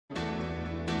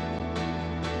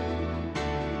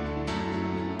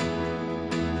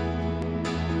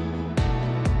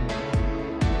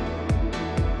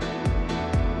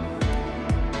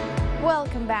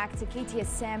Welcome back to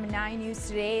KTSM 9 News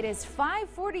Today. It is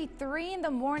 5:43 in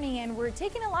the morning and we're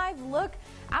taking a live look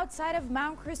outside of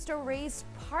Mount Cristo Rey's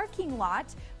parking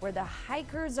lot where the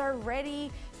hikers are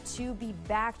ready to be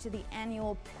back to the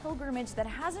annual pilgrimage that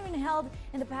hasn't been held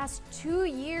in the past 2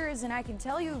 years. And I can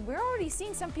tell you, we're already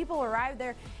seeing some people arrive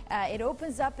there. It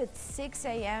opens up at 6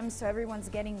 a.m. so everyone's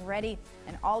getting ready.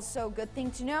 And also, good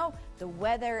thing to know, the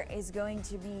weather is going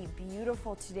to be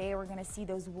beautiful today. We're going to see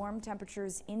those warm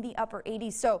temperatures in the upper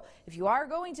 80s. So if you are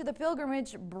going to the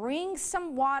pilgrimage, bring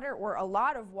some water or a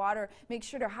lot of water. Make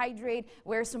sure to hydrate.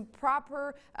 Wear some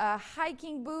proper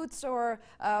hiking boots or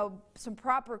some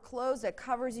proper clothes that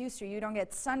covers you so you don't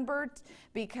get sunburnt,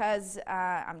 because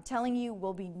I'm telling you,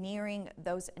 we'll be nearing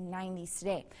those 90s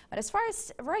today. But as far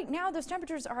as right now, those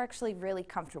temperatures are actually really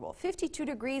comfortable. 52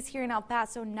 degrees here in El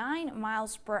Paso, 9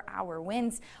 miles per hour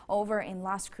winds. Over in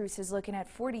Las Cruces, looking at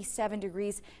 47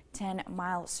 degrees, 10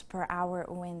 miles per hour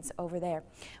winds over there.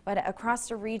 But across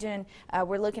the region,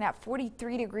 we're looking at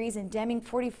 43 degrees in Deming,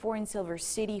 44 in Silver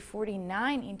City,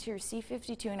 49 in Tirsi,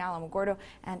 52 in Alamogordo,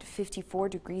 and 54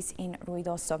 degrees in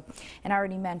Ruidoso. And I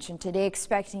already mentioned today,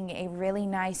 expecting a really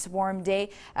nice warm day,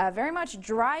 very much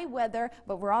dry weather,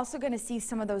 but we're also going to see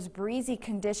some of those breezy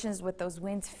conditions with those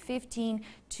winds 15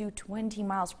 to 20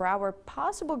 miles per hour,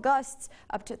 possible gusts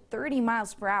up to 30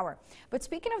 miles per hour. But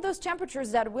speaking of those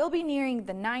temperatures that will be nearing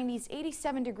the 90s,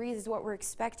 87 degrees is what we're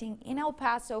expecting in El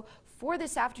Paso for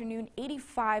this afternoon,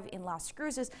 85 in Las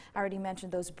Cruces. I already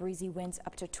mentioned those breezy winds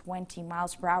up to 20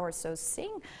 miles per hour, so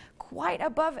seeing quite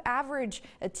above average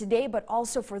today, but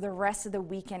also for the rest of the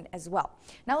weekend as well.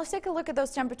 Now let's take a look at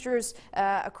those temperatures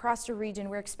across the region.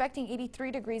 We're expecting 83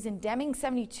 degrees in Deming,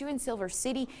 72 in Silver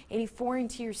City, 84 in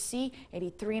Tirsi,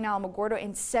 83 in Alamogordo,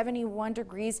 and 71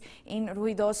 degrees in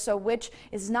Ruidoso, which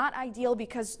is not ideal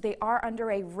because they are under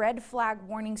a red flag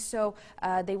warning, so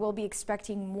they will be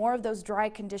expecting more of those dry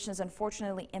conditions,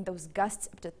 unfortunately, and those gusts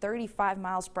up to 35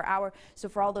 miles per hour. So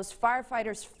for all those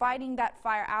firefighters fighting that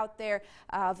fire out there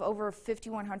of over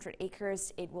 5,100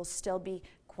 acres, it will still be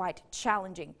quite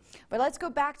challenging. But let's go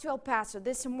back to El Paso.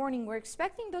 This morning, we're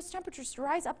expecting those temperatures to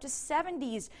rise up to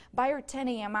 70s by our 10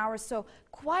 a.m. hours, so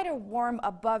quite a warm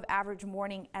above average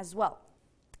morning as well.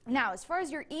 Now, as far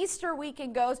as your Easter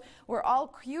weekend goes, we're all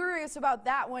curious about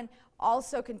that one.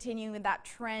 Also continuing with that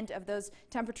trend of those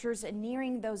temperatures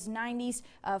nearing those 90s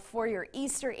for your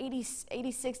Easter,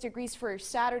 86 degrees for your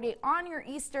Saturday. On your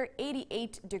Easter,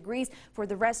 88 degrees. For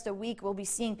the rest of the week, we'll be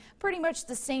seeing pretty much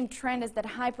the same trend as that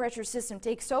high pressure system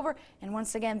takes over. And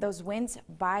once again, those winds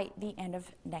by the end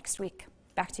of next week.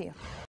 Back to you.